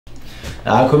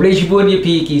Aku boleh shibun di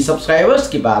ki subscribers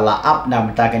ki bala up na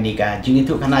mentakan ni kan jing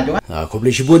itu kana juga. Aku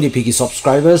boleh shibun di ki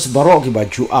subscribers barok ki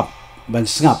baju up ban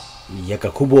sengap ya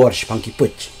ka kubur sipang ki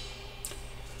puit.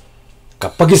 Ka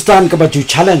Pakistan ka baju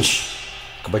challenge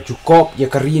ka baju kop ya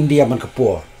ka India man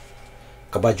kapur.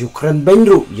 Ka baju keren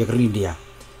benru ya ka India.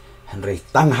 Henry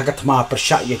tang hakat ma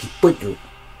persyak ya ki puit ru.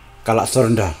 Kala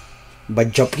sorenda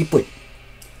bajop ki puit.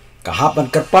 Ka hapan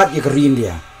kerpat ya ka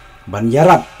India. Ban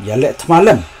yarap ya lek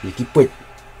thmalam ya ki puit.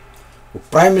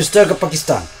 Prime Minister ke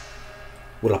Pakistan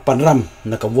ula panram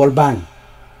na ka World Bank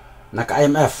na ka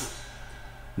IMF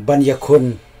ban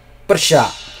yakun persya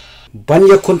ban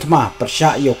yakun thma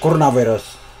persya yo coronavirus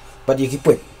pad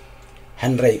yikiput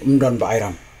Henry umdon ba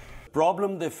airam.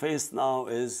 Problem they face now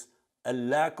is a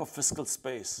lack of fiscal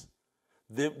space.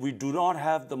 We do not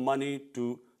have the money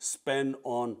to spend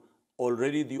on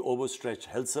already the overstretched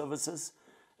health services,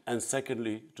 and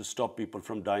secondly to stop people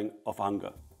from dying of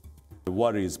hunger. The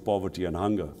worry is poverty and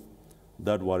hunger.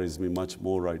 That worries me much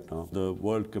more right now. The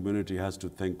world community has to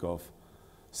think of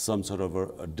some sort of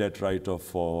a debt write-off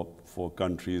for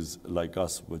countries like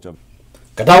us, which are...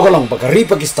 Kadaw kalong pagkari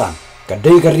Pakistan,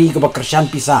 kaday kari ka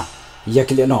bakrasyan pisa, iya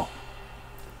kilino.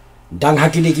 Dang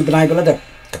hakili ki benay baladap,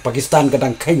 ka Pakistan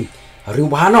kadang kain,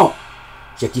 hariubahano,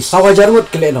 iya ki sawa jarut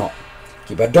kilino.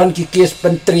 Ki badan ki kies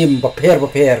pentrim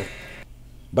baper.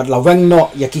 Bad laweng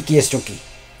no iya ki kies chungki.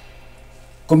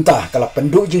 Kumta kala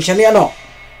penduk jing syani ano,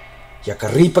 ya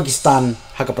kari Pakistan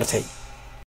haka pertai.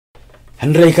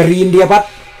 Henry kari India bat,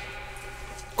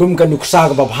 kum ka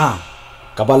nuksa ka babha,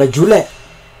 kabala jule,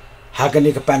 haka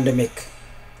ni ka pandemic.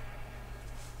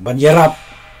 Ban yarap,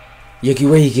 ya ki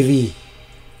wahi kiri,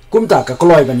 kumta ka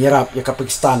kloy ban yarap ya ka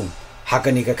Pakistan,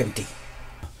 haka ni ka kenti.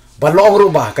 Ban loong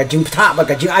rubah, ka jing pta ba,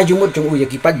 ka jing ajumut jung ya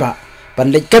ki padba,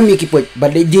 ban lek kami ki put, ban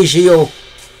lek di siyo,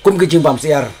 kum ka jing bam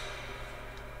siar.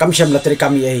 Kam syam latri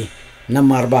kami ay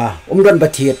namarba umdan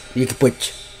bathit yikiput.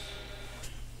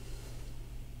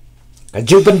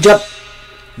 Kajing Punjab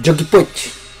jogiput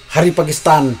hari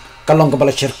Pakistan kalong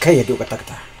kabala syirkay adu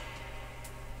kata-kata.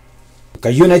 Ka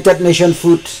United Nations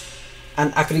Food and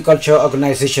Agriculture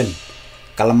Organization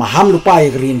kalamaham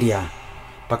lupai ke India.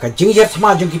 Paka jingyer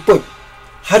thma jogiput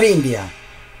hari India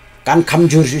kan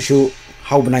kamjur susu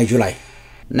hau benai Julai.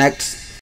 Next